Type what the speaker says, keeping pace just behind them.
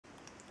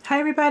Hi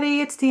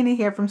everybody, it's Tina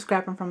here from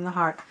Scrapping from the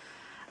Heart.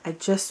 I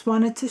just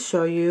wanted to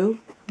show you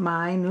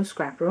my new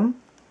scrap room.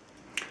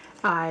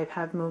 I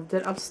have moved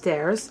it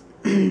upstairs.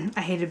 I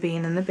hated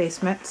being in the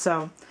basement,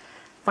 so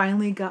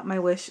finally got my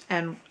wish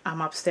and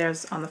I'm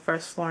upstairs on the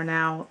first floor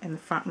now in the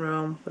front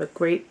room with a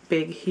great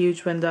big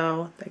huge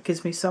window that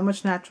gives me so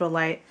much natural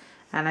light,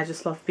 and I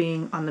just love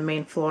being on the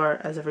main floor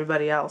as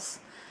everybody else.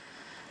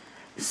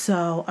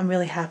 So I'm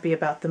really happy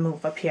about the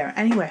move up here.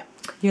 Anyway,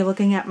 you're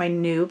looking at my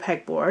new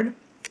pegboard.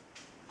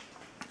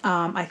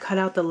 I cut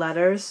out the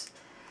letters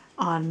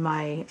on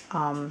my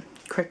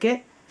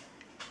Cricut.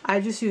 I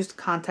just used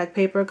contact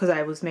paper because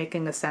I was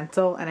making a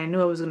stencil and I knew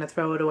I was going to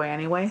throw it away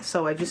anyway,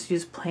 so I just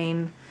used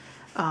plain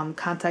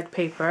contact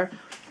paper,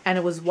 and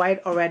it was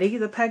white already,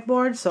 the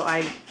pegboard, so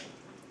I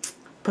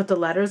put the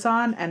letters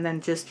on and then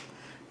just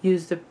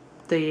used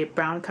the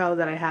brown color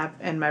that I have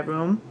in my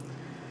room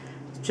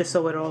just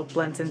so it all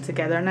blends in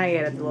together, and I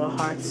added the little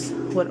hearts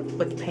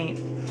with paint.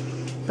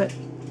 But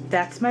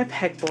that's my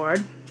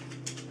pegboard.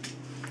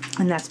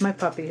 And that's my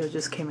puppy who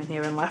just came in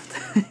here and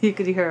left. You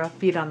could hear her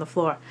feet on the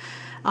floor.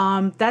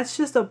 That's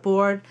just a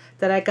board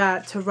that I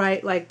got to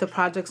write like the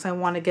projects I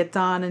want to get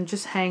done and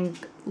just hang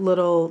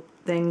little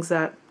things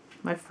that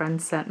my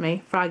friend sent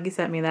me. Froggy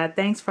sent me that.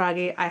 Thanks,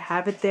 Froggy. I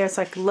have it there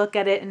so I can look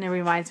at it and it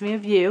reminds me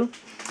of you.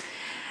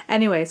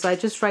 Anyway, so I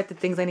just write the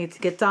things I need to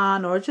get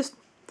done, or just,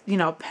 you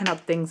know, pen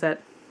up things that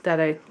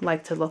I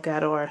like to look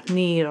at or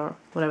need, or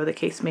whatever the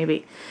case may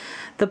be.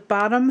 The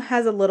bottom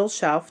has a little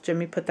shelf.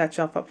 Jimmy put that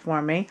shelf up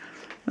for me.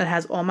 It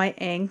has all my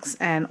inks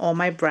and all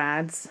my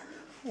brads,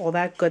 all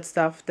that good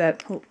stuff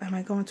that, oh, am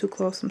I going too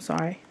close? I'm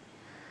sorry.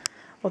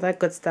 All that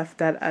good stuff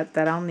that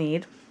I'll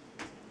need.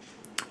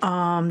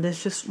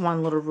 There's just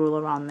one little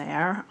ruler on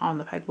there on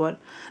the pegboard.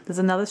 There's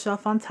another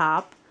shelf on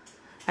top.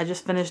 I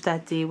just finished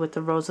that D with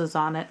the roses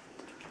on it.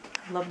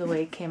 I love the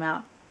way it came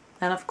out.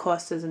 And of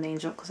course there's an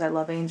angel because I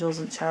love angels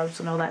and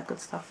cherubs and all that good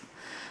stuff.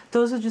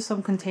 Those are just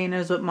some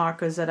containers with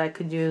markers that I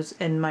could use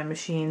in my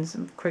machines,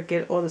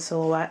 Cricut or the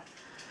Silhouette.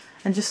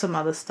 And just some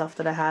other stuff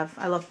that I have.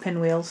 I love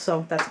pinwheels,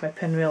 so that's my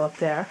pinwheel up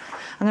there.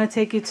 I'm going to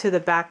take you to the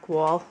back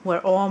wall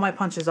where all my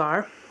punches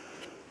are.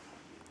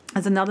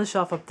 There's another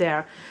shelf up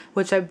there,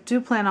 which I do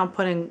plan on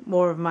putting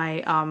more of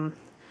my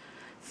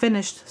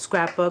finished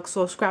scrapbooks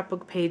or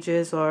scrapbook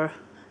pages or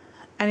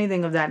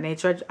anything of that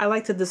nature. I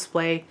like to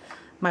display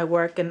my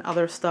work and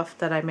other stuff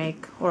that I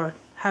make or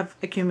have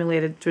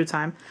accumulated through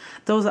time.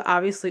 Those are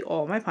obviously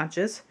all my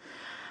punches.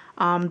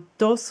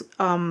 Those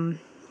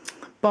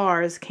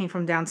bars came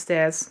from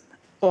downstairs.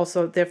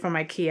 Also, they're from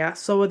IKEA.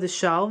 So are the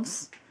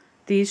shelves.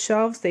 These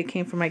shelves, they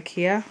came from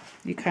IKEA.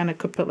 You kind of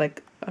could put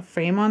like a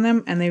frame on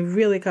them, and they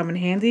really come in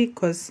handy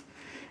because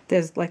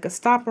there's like a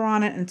stopper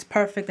on it, and it's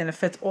perfect, and it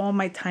fits all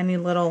my tiny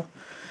little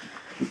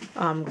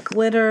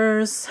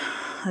glitters.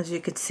 As you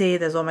can see,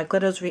 there's all my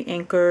glitters,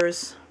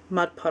 re-inkers,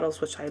 mud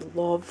puddles, which I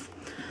love.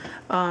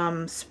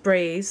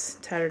 Sprays,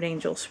 Tattered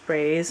Angel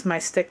sprays, my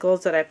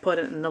stickles that I put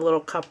in the little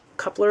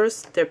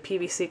couplers. They're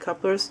PVC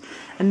couplers,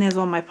 and there's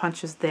all my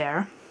punches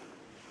there.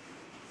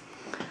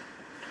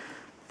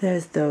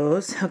 There's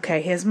those.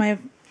 Okay, here's my,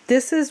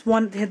 this is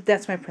one,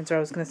 that's my printer I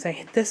was going to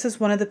say. This is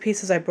one of the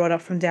pieces I brought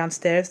up from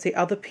downstairs. The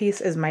other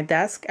piece is my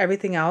desk.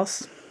 Everything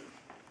else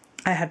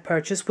I had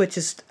purchased, which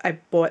is, I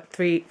bought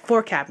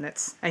 4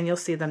 cabinets, and you'll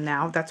see them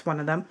now. That's one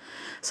of them.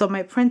 So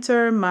my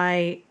printer,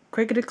 my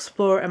Cricut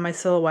Explorer, and my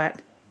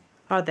Silhouette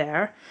are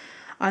there.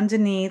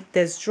 Underneath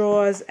there's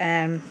drawers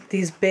and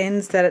these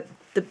bins that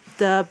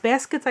the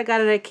baskets I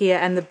got at IKEA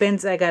and the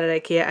bins I got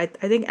at IKEA. I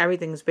think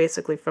everything is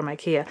basically from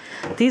IKEA.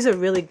 These are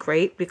really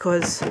great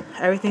because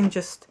everything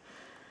just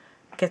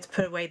gets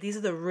put away. These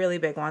are the really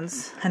big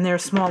ones, and there are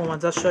smaller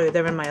ones. I'll show you.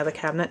 They're in my other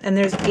cabinet, and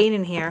there's 8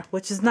 in here,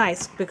 which is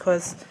nice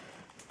because,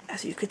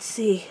 as you could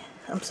see,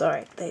 I'm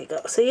sorry, there you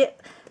go. See it?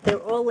 They're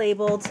all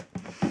labeled.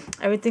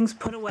 Everything's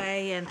put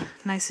away and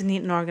nice and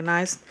neat and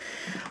organized.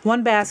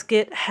 One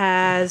basket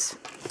has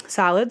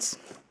solids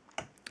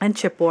and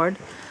chipboard.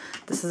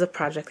 This is a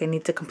project I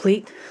need to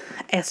complete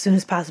as soon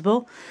as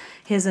possible.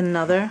 Here's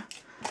another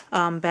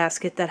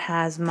basket that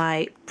has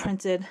my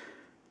printed,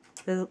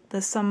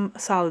 there's some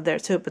solid there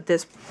too, but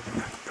there's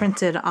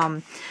printed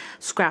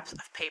scraps of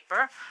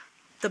paper.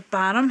 The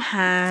bottom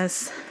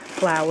has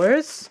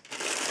flowers,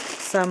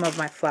 some of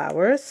my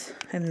flowers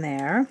in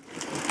there.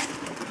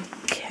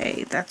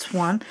 Okay, that's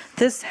one.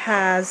 This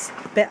has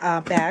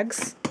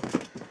bags,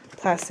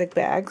 plastic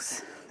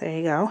bags, there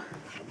you go,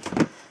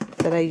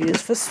 that I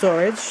use for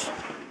storage.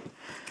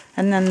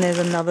 And then there's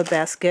another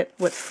basket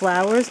with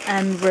flowers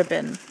and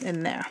ribbon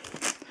in there.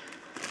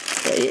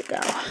 There you go.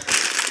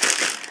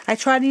 I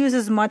try to use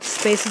as much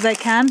space as I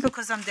can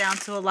because I'm down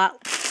to a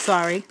lot,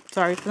 sorry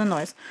for the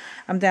noise.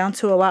 I'm down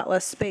to a lot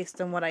less space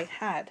than what I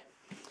had.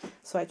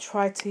 So I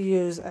try to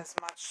use as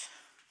much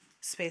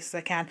space as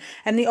I can.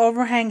 And the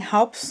overhang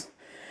helps.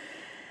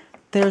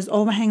 There's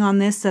overhang on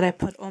this that I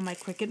put all my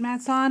Cricut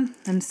mats on,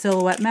 and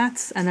Silhouette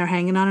mats, and they're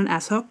hanging on an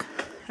S-hook.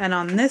 And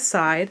on this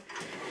side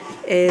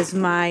is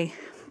my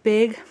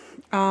big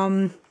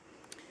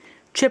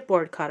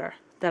chipboard cutter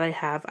that I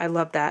have. I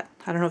love that.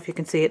 I don't know if you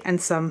can see it, and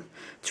some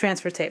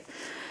transfer tape.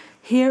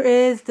 Here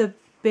is the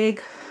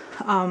big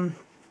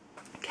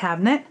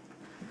cabinet.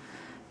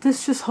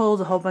 This just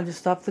holds a whole bunch of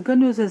stuff. The good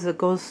news is it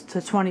goes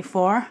to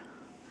 24,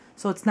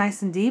 so it's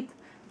nice and deep,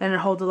 and it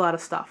holds a lot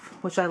of stuff,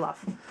 which I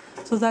love.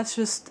 So that's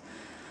just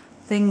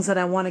things that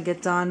I want to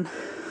get done.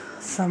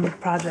 Some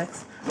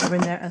projects are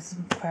in there, and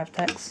some craft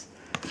text.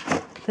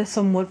 There's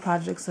some wood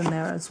projects in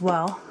there as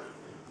well.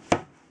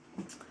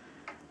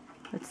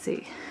 Let's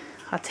see.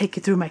 I'll take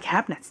you through my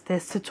cabinets.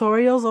 There's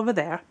tutorials over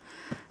there.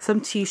 Some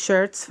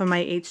t-shirts for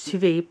my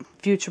HTV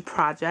future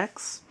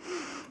projects.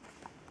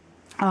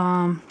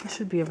 It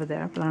should be over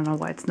there, but I don't know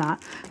why it's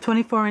not.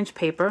 24-inch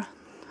paper.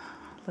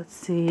 Let's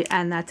see.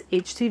 And that's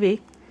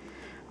HTV,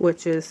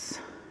 which is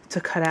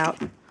to cut out,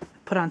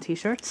 put on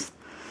t-shirts.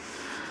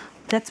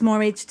 That's more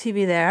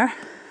HTV there.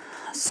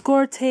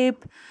 Score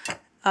tape,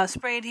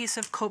 spray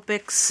adhesive,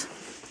 Copics,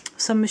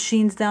 some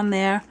machines down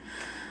there.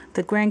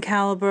 The Grand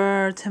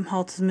Caliber, Tim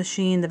Holtz's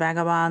machine, the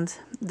Vagabond,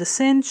 the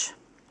Cinch.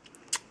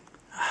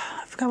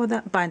 I forgot what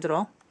that, Bind It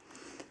All.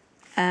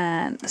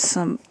 And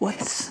some,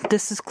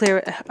 this is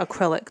clear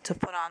acrylic to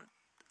put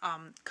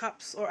on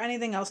cups or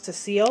anything else to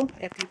seal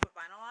if you put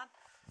vinyl on.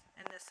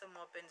 And there's some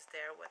more bins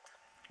there with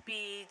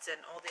beads and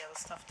all the other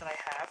stuff that I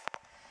have.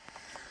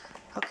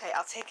 Okay,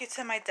 I'll take you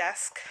to my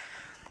desk.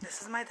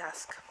 This is my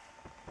desk.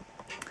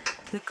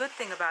 The good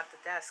thing about the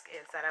desk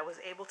is that I was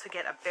able to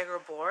get a bigger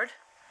board.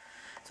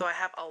 So I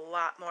have a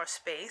lot more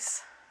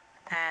space,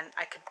 and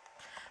I could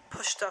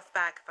push stuff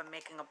back if I'm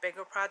making a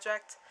bigger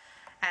project,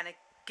 and it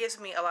gives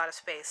me a lot of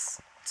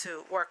space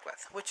to work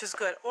with, which is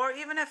good. Or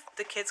even if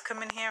the kids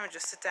come in here and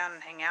just sit down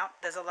and hang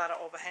out, there's a lot of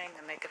overhang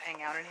and they could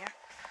hang out in here,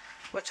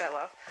 which I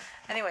love.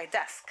 Anyway,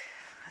 desk.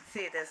 Let's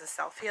see, there's a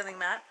self-healing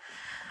mat.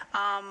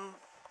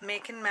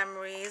 Making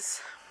Memories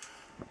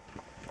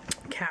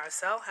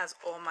carousel has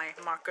all my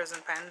markers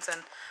and pens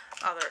and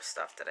other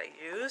stuff that I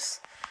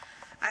use.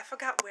 I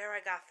forgot where I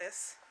got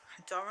this.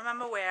 I don't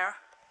remember where.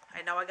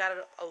 I know I got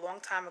it a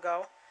long time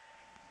ago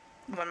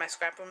when my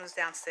scrap room was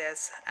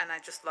downstairs, and I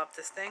just love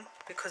this thing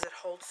because it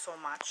holds so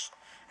much.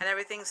 And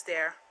everything's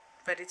there,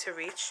 ready to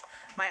reach.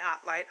 My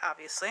art light,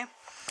 obviously.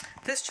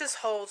 This just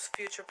holds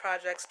future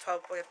projects,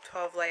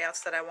 12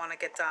 layouts that I want to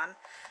get done.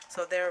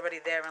 So they're already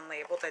there and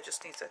labeled. I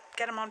just need to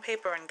get them on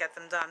paper and get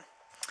them done.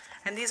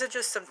 And these are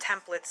just some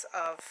templates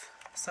of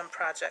some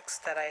projects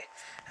that I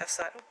have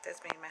started. Oh,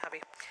 there's me and my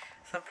hubby.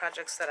 Some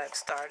projects that I've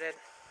started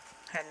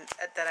and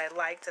that I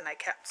liked and I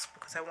kept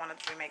because I wanted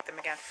to remake them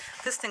again.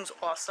 This thing's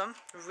awesome.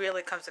 It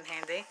really comes in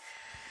handy.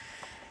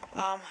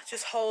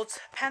 Just holds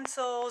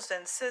pencils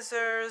and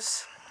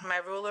scissors, my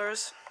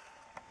rulers.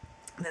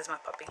 There's my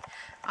puppy.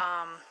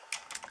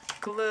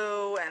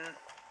 Glue and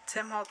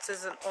Tim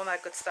Holtz's and all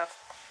that good stuff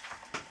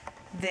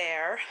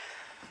there.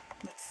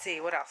 Let's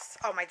see, what else?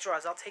 Oh, my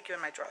drawers. I'll take you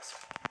in my drawers.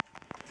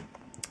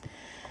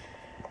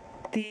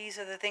 These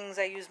are the things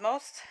I use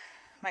most.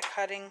 My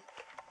cutting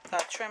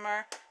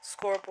trimmer,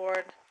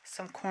 scoreboard,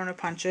 some corner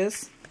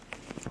punches.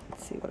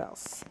 Let's see what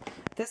else.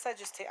 This I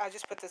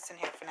just put this in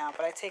here for now,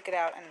 but I take it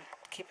out and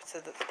keep it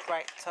to the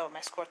right so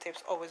my score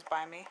tape's always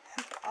by me.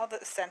 And all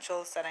the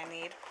essentials that I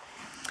need.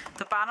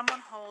 The bottom one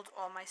holds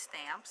all my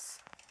stamps.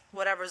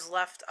 Whatever's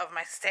left of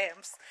my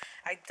stamps.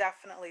 I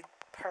definitely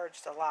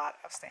purged a lot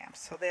of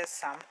stamps. So there's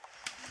some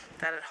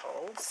that it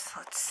holds.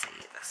 Let's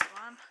see this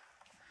one.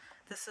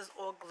 This is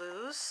all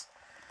glues.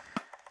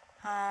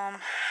 My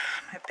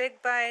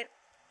Big Bite,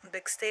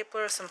 big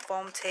stapler, some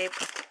foam tape,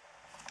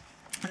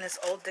 and this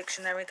old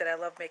dictionary that I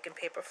love making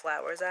paper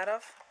flowers out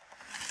of.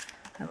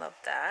 I love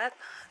that.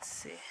 Let's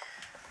see.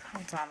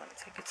 Hold on, let me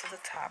take it to the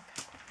top.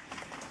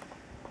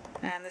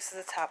 And this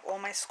is the top. All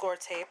my score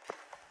tape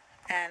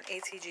and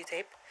ATG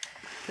tape.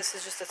 This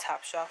is just the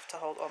top shelf to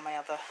hold all my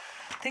other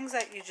things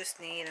that you just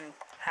need and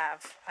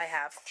have. I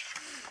have.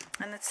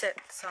 And that's it.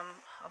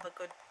 Some other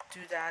good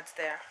doodads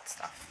there and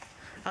stuff.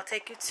 I'll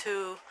take you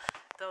to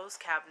those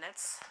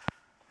cabinets.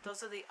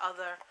 Those are the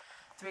other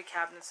 3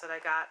 cabinets that I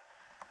got.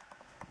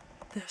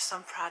 There's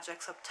some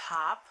projects up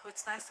top.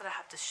 It's nice that I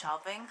have the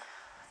shelving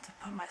to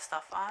put my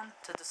stuff on,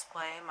 to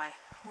display my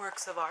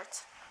works of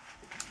art.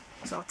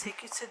 So I'll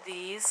take you to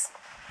these.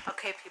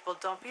 Okay, people,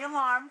 don't be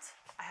alarmed.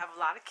 I have a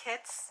lot of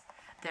kits.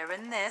 They're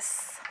in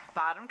this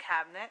bottom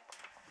cabinet.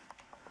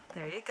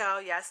 There you go.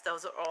 Yes,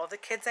 those are all the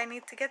kits I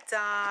need to get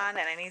done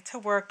and I need to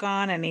work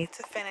on. I need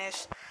to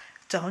finish.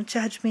 Don't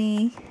judge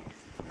me.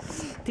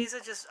 These are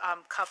just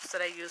cups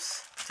that I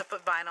use to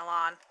put vinyl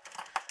on.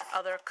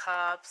 Other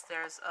cups.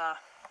 There's a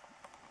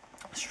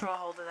straw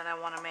holder that I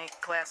want to make.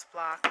 Glass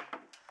block.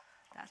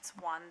 That's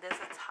one. There's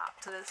a top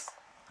to this.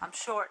 I'm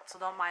short, so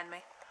don't mind me.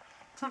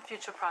 Some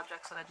future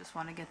projects that I just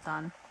want to get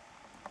done.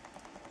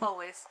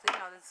 Always. You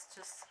know, it's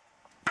just...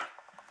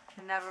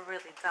 You're never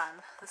really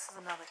done. This is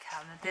another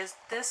cabinet.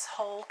 This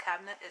whole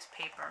cabinet is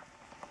paper.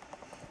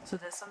 So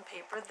there's some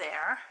paper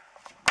there.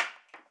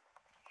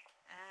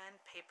 And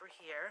paper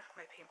here.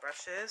 My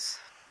paintbrushes.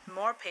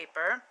 More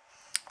paper.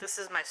 This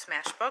is my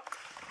smash book.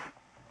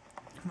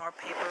 More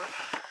paper.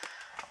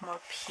 More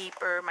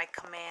paper. My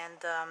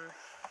command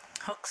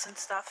hooks and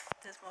stuff.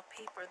 There's more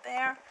paper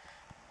there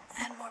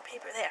and more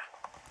paper there.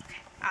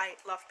 Okay, I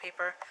love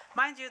paper.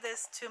 Mind you,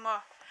 there's 2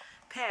 more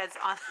pads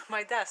on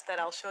my desk that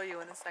I'll show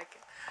you in a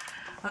second.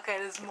 Okay,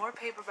 there's more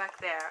paper back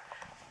there.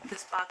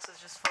 This box is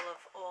just full of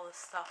all the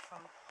stuff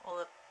from all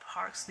the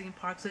parks, theme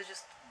parks. There's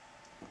just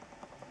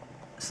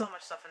so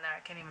much stuff in there,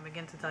 I can't even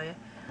begin to tell you.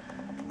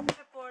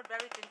 Chipboard,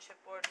 very thin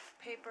chipboard,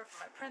 paper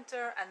for my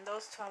printer, and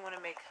those 2 I want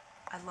to make.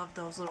 I love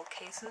those little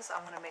cases. I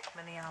want to make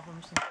mini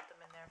albums and put them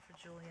in there for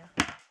Julia,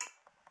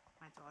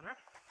 my daughter.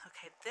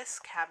 Okay, this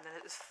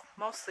cabinet is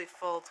mostly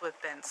filled with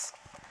bins.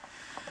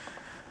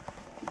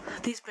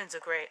 These bins are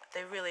great.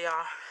 They really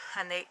are,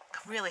 and they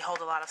really hold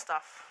a lot of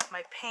stuff.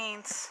 My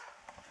paints,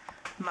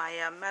 my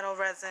metal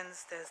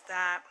resins, there's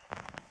that.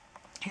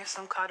 Here's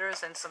some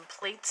cutters and some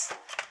plates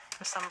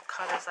for some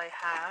cutters I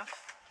have.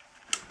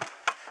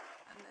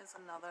 And there's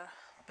another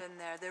bin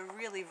there. They're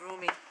really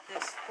roomy.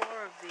 There's 4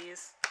 of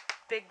these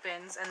big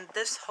bins, and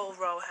this whole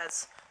row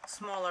has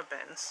smaller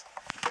bins.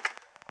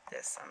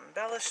 There's some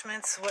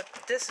embellishments.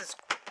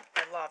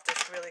 I love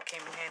this, really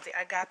came in handy.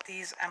 I got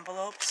these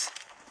envelopes.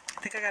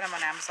 I think I got them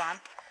on Amazon.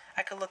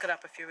 I could look it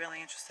up if you're really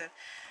interested.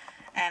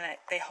 And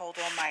they hold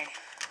all my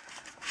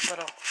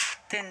little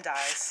thin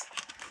dies.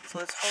 So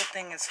this whole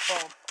thing is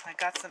full. I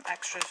got some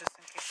extras just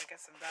in case I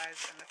get some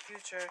dies in the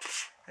future.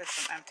 There's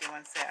some empty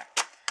ones there.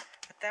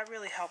 But that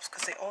really helps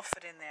because they all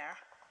fit in there.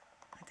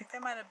 I think they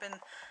might have been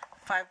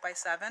 5 by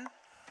 7.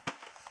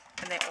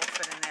 And they all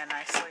fit in there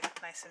nicely.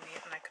 Nice and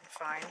neat, and I can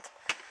find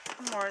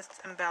more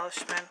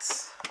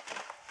embellishments.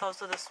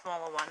 Those are the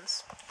smaller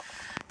ones.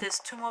 There's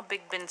 2 more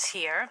big bins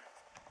here.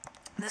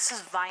 This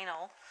is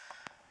vinyl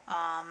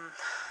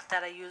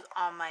that I use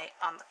on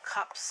the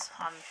cups,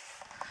 on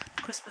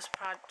Christmas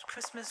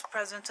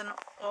presents, and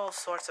all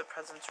sorts of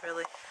presents,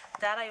 really.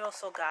 That I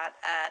also got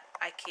at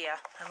IKEA.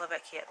 I love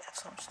IKEA. They have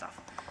so much stuff.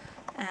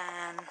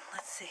 And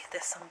let's see,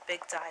 there's some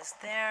big dies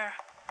there.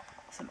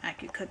 Some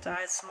AccuCut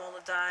dies,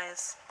 smaller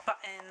dies,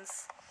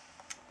 buttons,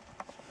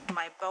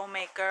 my bow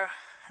maker,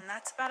 and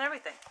that's about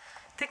everything.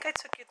 I think I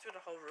took you through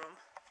the whole room.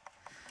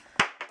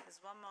 There's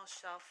one more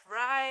shelf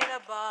right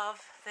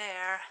above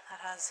there that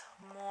has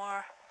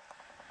more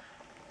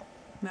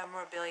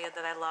memorabilia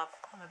that I love.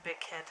 I'm a big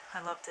kid.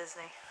 I love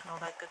Disney and all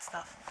that good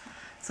stuff.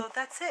 So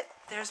that's it.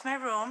 There's my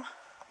room.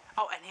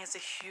 Oh, and here's a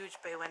huge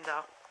bay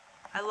window.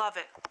 I love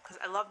it because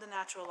I love the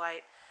natural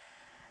light,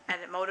 and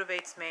it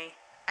motivates me.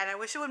 And I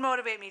wish it would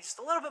motivate me just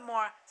a little bit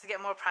more to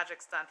get more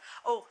projects done.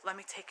 Oh, let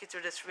me take you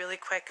through this really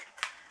quick.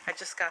 I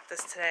just got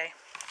this today.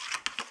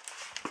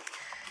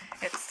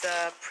 It's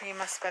the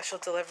Prima Special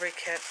Delivery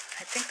Kit.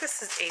 I think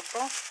this is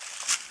April.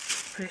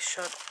 Pretty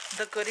sure.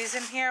 The goodies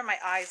in here, my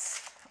eyes.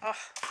 Oh,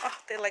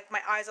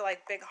 my eyes are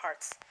like big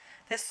hearts.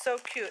 They're so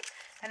cute.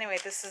 Anyway,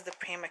 this is the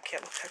Prima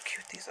Kit. Look how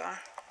cute these are.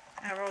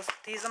 Arrows.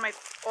 These are my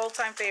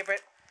all-time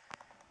favorite.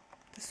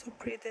 They're so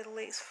pretty. They're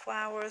lace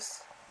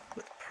flowers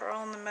with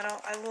pearl in the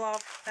middle. I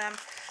love them.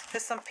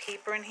 There's some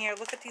paper in here.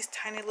 Look at these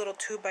tiny little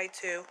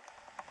 2x2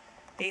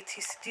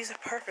 ATC. These are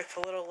perfect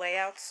for little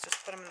layouts.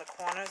 Just put them in the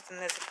corners. Then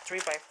there's a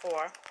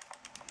 3x4.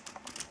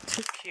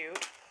 Too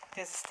cute.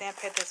 There's a stamp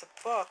pad. There's a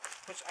book,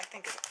 which I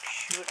think is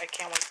cute. I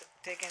can't wait to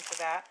dig into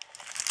that.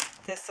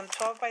 There's some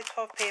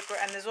 12x12 paper,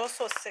 and there's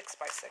also a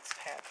 6x6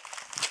 pad,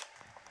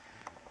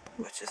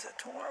 which is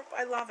adorable.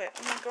 I love it.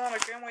 Oh my god, I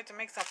can't wait to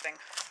make something.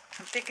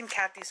 I'm thinking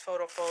Kathy's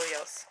photo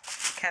folios.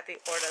 Kathy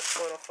Orda's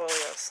photo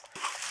folios.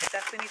 I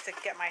definitely need to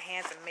get my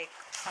hands and make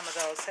some of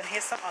those. And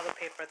here's some other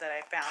paper that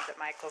I found at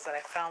Michael's that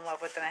I fell in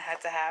love with and I had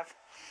to have.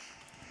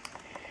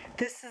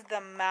 This is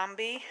the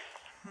Mambi.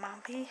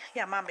 Mambi?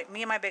 Yeah, Mambi.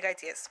 Me and My Big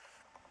Ideas.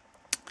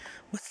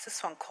 What's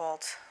this one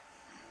called?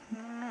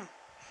 I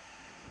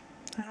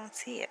don't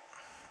see it.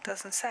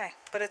 Doesn't say.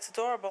 But it's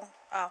adorable.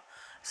 Oh,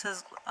 it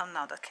says... Oh,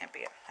 no, that can't be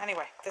it.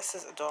 Anyway, this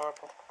is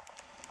adorable.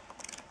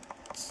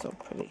 It's so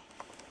pretty.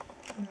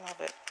 I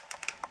love it.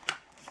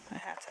 I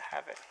had to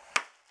have it.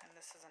 And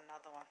this is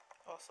another one.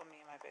 Also Me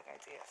and My Big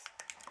Ideas.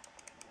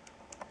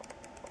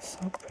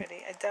 So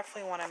pretty. I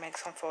definitely want to make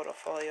some photo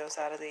folios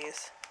out of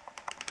these.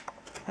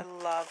 I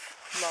love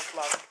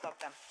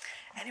them.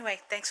 Anyway,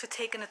 thanks for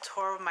taking a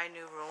tour of my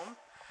new room.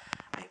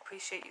 I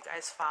appreciate you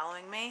guys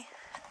following me.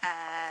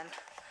 And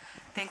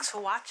thanks for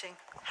watching.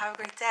 Have a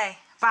great day.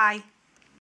 Bye.